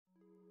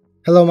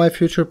Hello my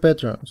future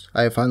patrons,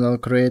 I finally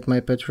created my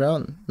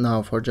Patreon.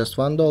 Now for just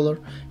 $1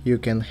 you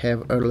can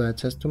have early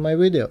access to my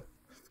video,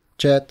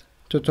 chat,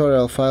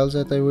 tutorial files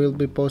that I will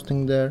be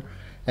posting there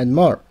and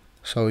more.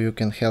 So you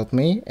can help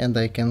me and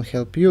I can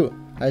help you.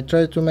 I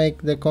try to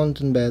make the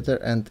content better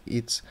and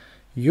it's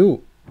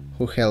you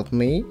who help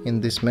me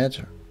in this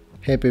matter.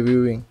 Happy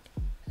viewing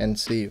and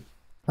see you.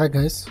 Hi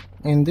guys,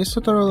 in this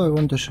tutorial I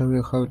want to show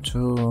you how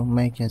to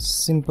make a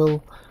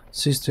simple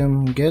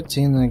system get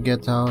in and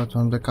get out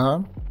on the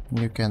car.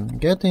 You can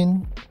get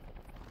in,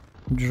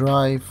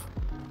 drive,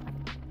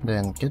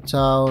 then get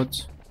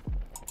out,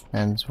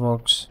 and it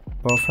works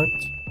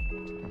perfect.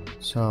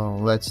 So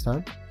let's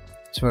start.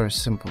 It's very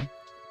simple.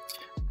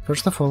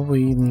 First of all,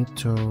 we need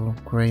to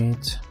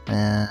create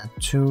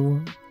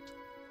two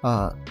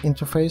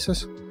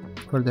interfaces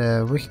for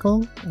the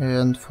vehicle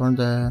and for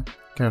the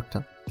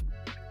character.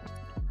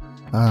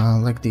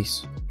 Like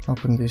this.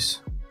 Open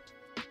this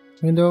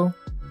window,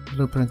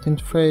 blueprint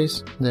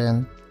interface,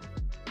 then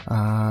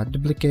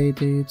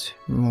duplicate it,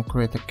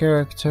 create a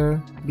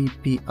character,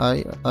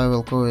 BPI, I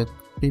will call it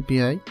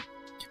BPI,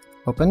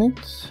 open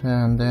it,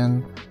 and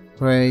then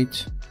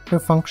create two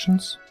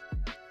functions.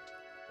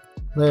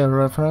 Layer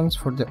reference,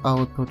 for the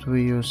output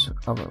we use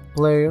our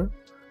player,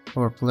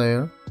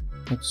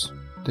 it's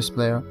this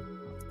player,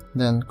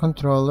 then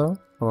controller,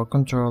 our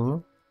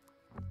controller,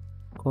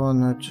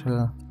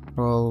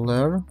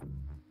 controller,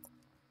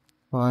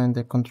 find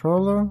the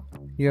controller,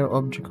 here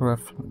object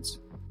reference.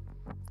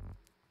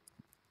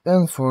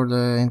 And for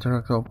the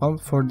interactable palm,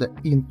 for the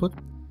input,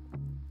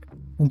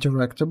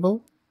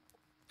 interactable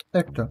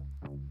actor.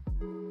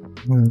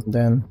 And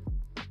then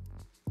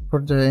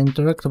for the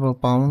interactable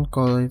palm,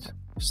 call it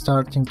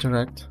start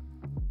interact,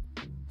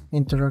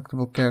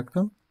 interactable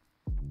character,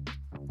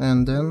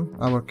 and then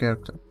our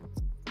character.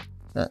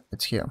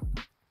 It's here.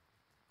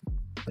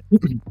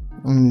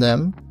 And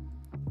then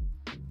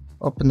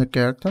open the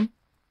character,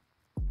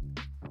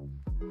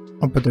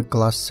 open the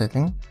class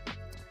setting.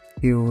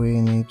 Here we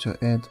need to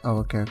add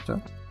our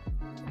character.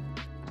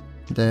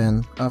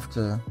 Then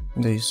after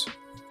this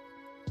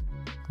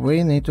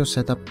we need to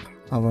set up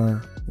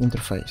our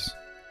interface.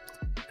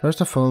 First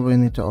of all, we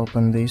need to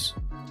open this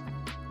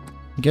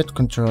get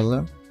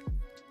controller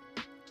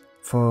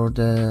for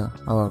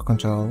our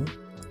controller,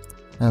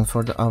 and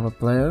for our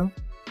player,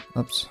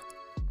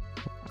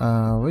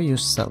 we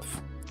use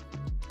self.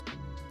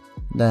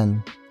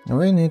 Then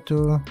we need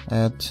to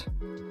add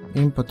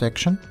input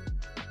action.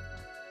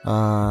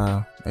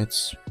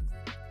 It's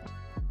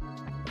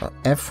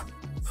F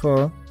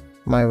for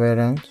my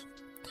variant.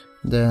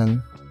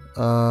 Then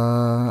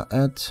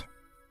add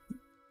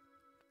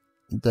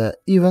the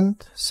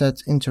event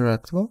set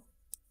interactable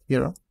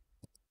here.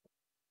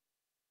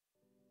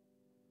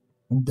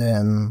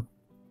 Then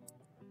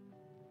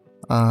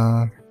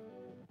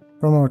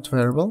promote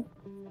variable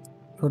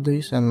for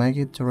this and make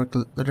it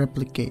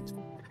replicate.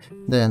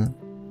 Then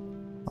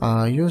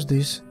use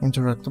this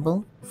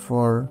interactable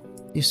for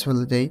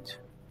isValidate,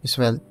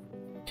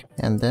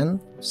 and then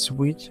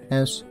switch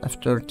as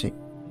F30.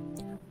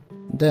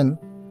 Then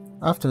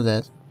after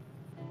that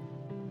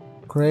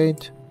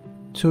create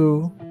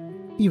two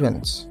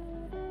events,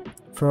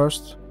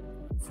 first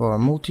for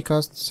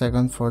multicast,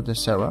 second for the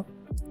server.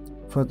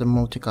 For the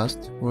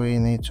multicast we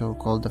need to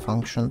call the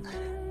function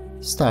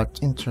start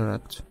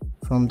interact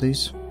from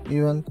this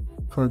event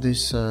for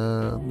this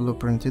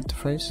blueprint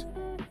interface.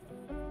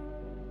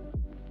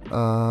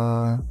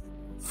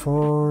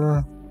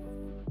 For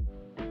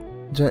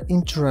the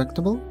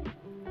interactable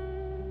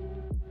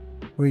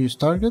we use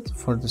target.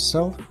 For the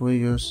self we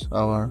use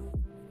our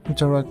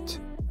interact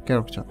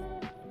character.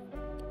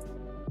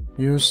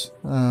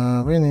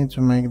 We need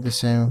to make the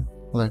same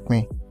like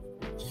me.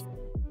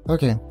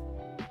 Okay,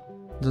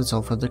 that's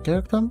all for the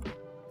character.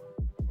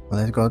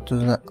 Let's go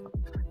to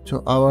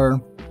our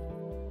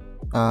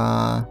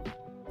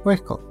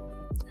vehicle.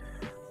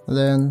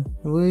 Then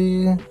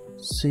we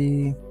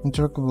see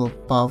interactable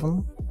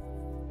pawn.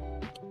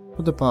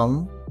 For the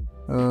pawn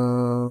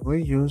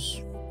we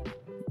use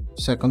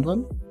second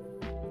one.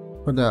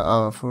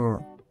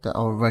 For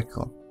our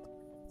vehicle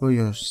we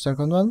use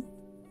second one.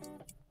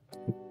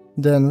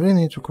 Then we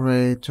need to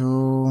create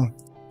two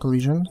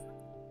collisions.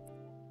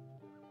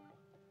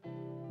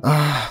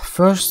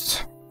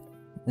 First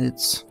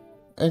it's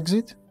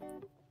exit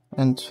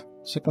and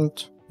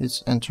second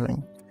it's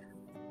entering.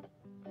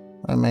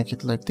 I make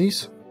it like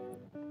this.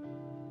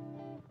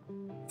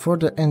 For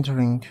the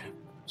entering,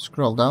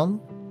 scroll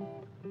down.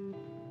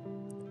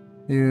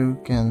 You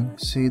can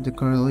see the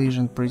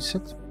collision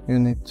preset. You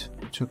need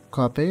to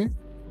copy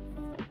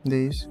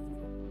this,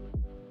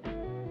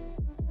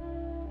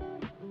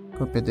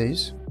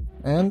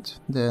 and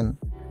then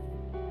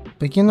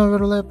begin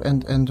overlap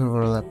and end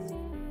overlap.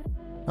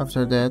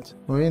 After that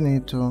we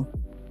need to,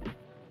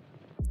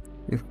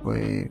 if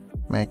we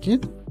make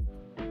it,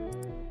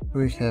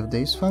 we have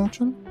this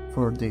function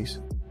for this.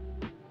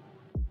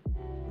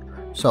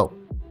 So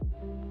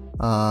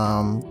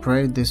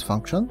create this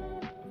function,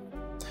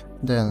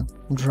 then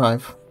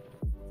drive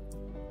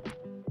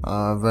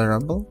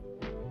variable,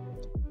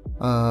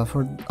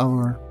 For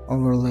our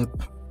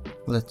overlap,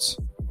 let's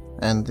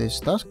end this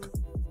task.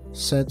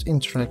 Set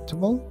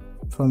interactable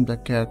from the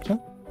character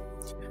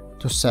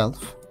to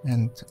self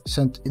and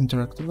set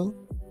interactable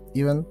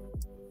even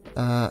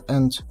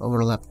and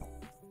overlap.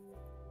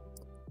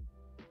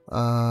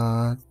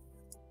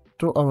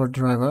 To our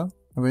driver,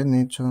 we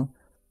need to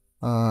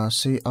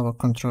see our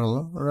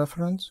controller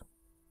reference.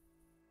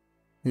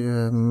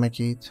 Make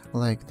it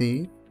like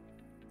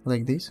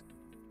this.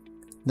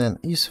 Then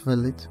is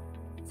valid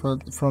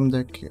from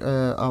the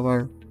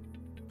our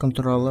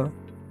controller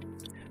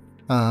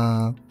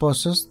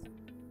processed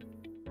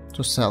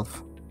to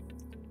self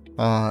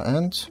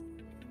and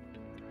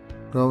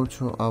go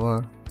to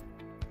our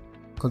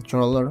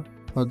controller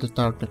for the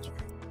target.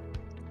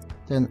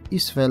 Then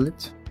is valid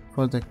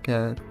for the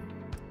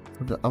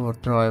our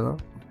driver,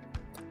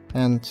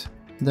 and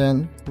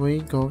then we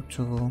go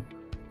to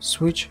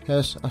switch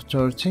has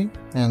authority,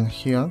 and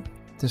here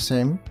the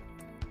same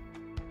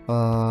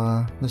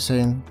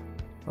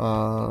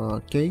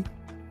key,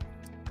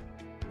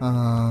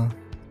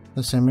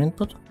 the same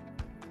input,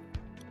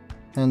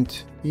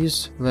 and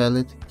is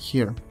valid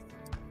here.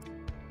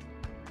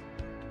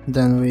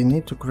 Then we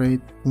need to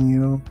create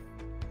new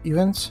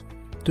events,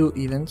 2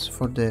 events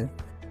for the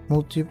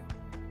multicast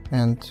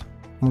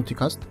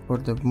for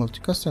the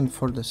multicast and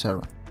for the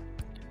server.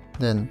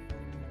 Then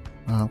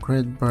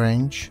create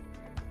branch,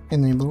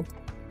 enable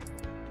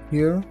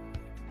here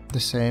the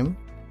same,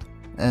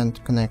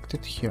 and connect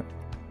it here.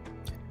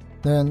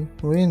 Then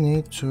we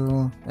need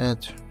to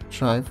add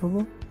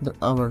drivable,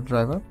 our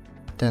driver,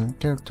 then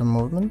character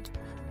movement,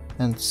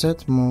 and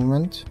set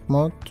movement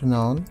mode to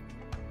none,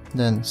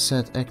 then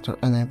set actor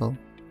enable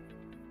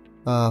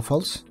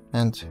false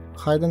and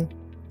hidden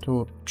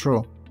to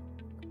true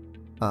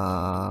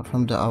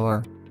from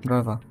our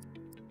driver,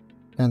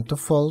 and to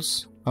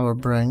false our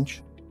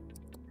branch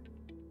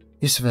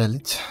is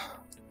valid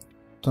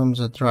from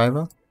the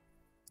driver.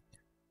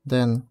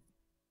 Then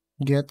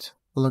get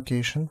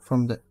location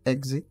from the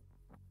exit,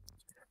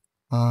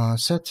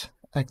 set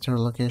actor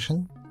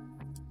location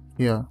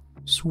here,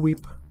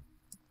 sweep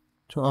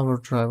to our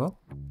driver,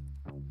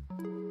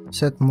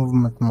 set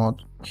movement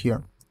mode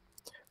here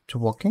to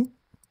walking.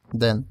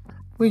 Then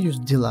we use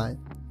delay.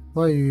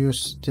 Why you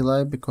use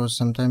delay? Because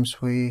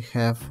sometimes we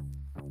have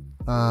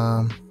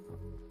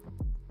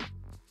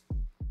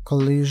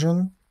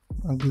collision,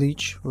 a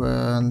glitch,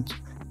 when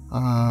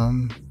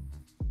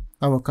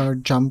our car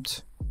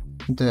jumped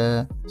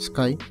the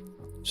sky,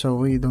 so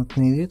we don't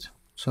need it,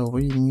 so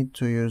we need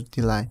to use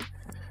delay.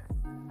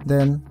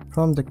 Then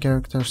from the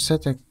character,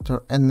 set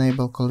actor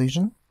enable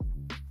collision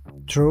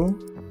true,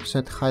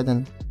 set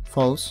hidden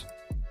false,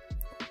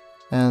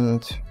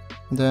 and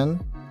then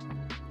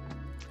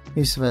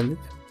is valid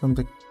from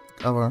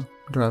our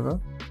driver,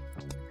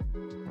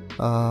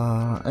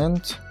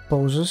 and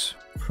poses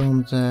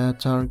from the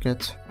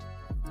target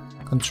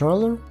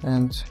controller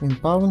and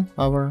impound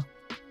our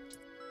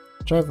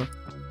driver.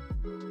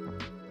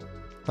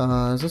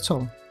 That's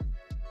all.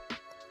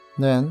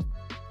 Then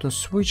to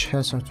switch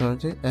has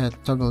authority, add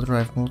toggle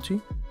drive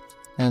multi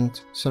and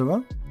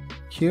server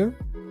here,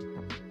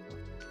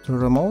 to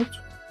remote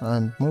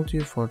and multi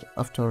for the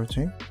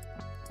authority.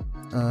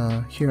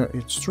 Here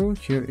it's true,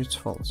 here it's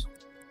false.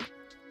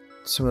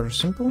 It's very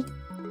simple.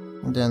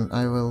 Then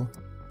I will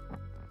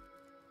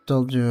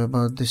told you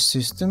about this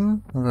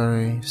system,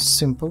 very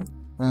simple,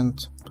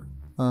 and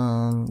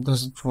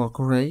doesn't work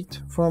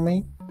great for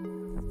me,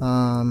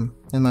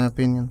 in my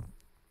opinion,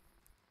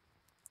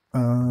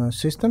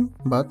 system,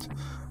 but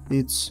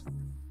it's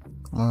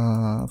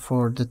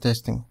for the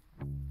testing.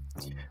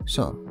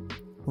 So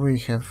we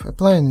have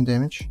applying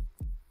damage,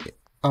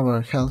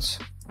 our health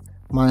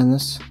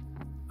minus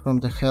from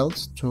the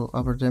health to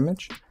our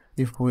damage.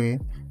 If we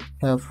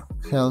have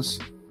health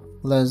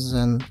less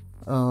than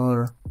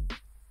or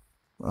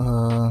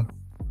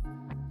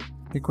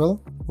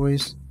equal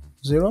with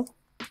 0,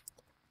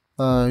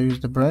 use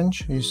the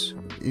branch. Is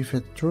if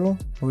it's true,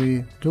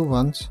 we do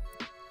want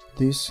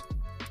this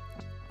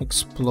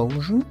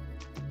explosion.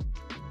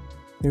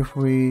 If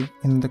we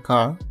in the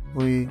car,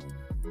 we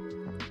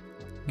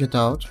get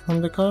out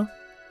from the car,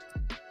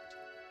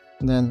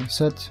 then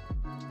set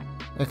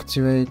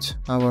activate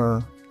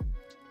our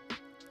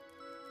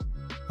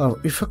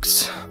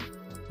effects,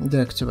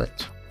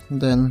 deactivate,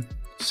 then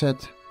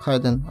set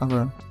hidden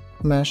our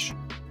mesh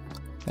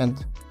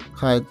and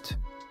hide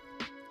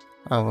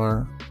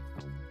our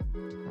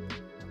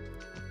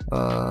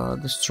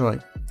destroy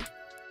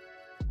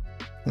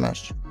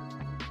mesh.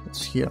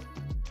 It's here.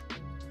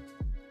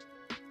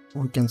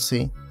 We can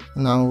see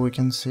now, we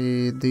can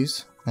see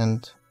this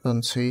and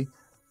don't see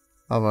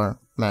our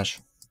mesh.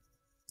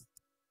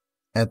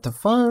 Add the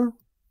fire,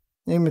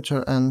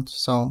 emitter and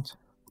sound,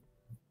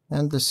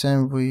 and the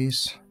same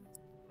with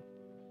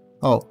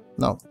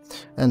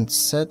and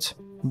set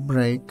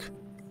break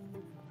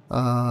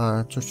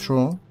to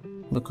true,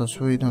 because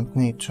we don't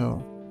need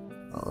to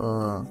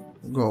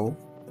go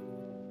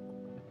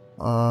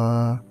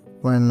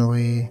when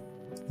we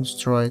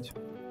destroy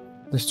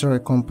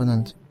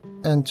component,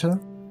 enter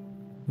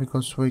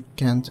because we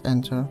can't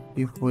enter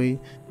if we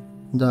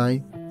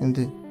die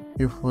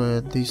if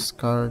this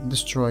car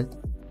destroyed.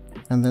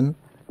 And then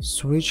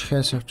switch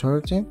has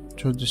authority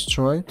to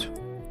destroy it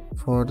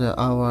for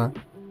our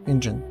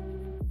engine.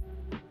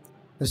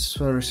 This is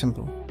very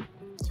simple.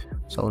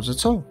 So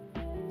that's all.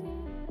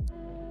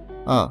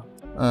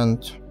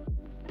 And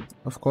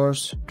of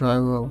course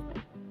drive well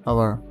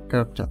our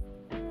character.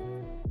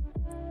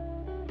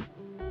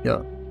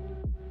 Yeah.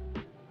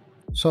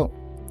 So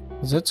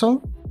that's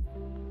all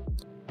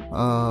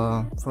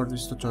for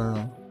this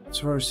tutorial. It's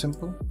very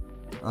simple.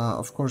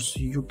 Of course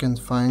you can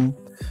find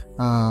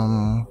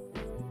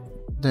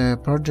the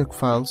project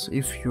files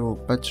if you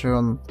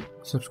Patreon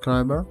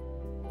subscriber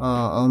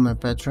on my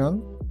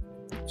Patreon.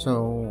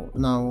 So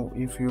now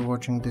if you're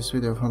watching this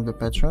video from the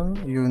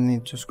Patreon, you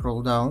need to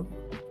scroll down.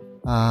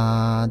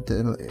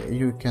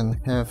 You can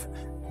have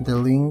the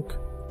link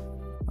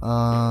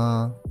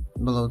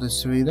below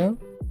this video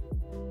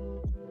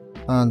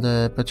on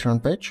the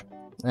Patreon page,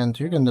 and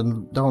you can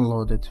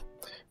download it.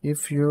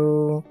 If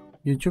you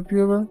YouTube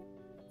viewer,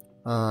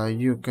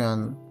 you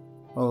can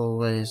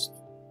always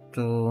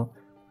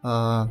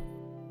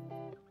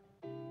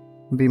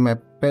be my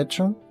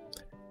patron,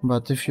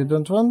 but if you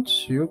don't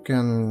want, you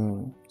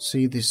can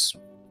see this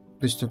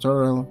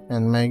tutorial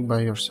and make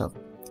by yourself.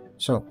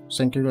 So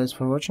thank you guys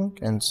for watching,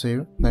 and see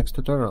you next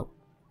tutorial.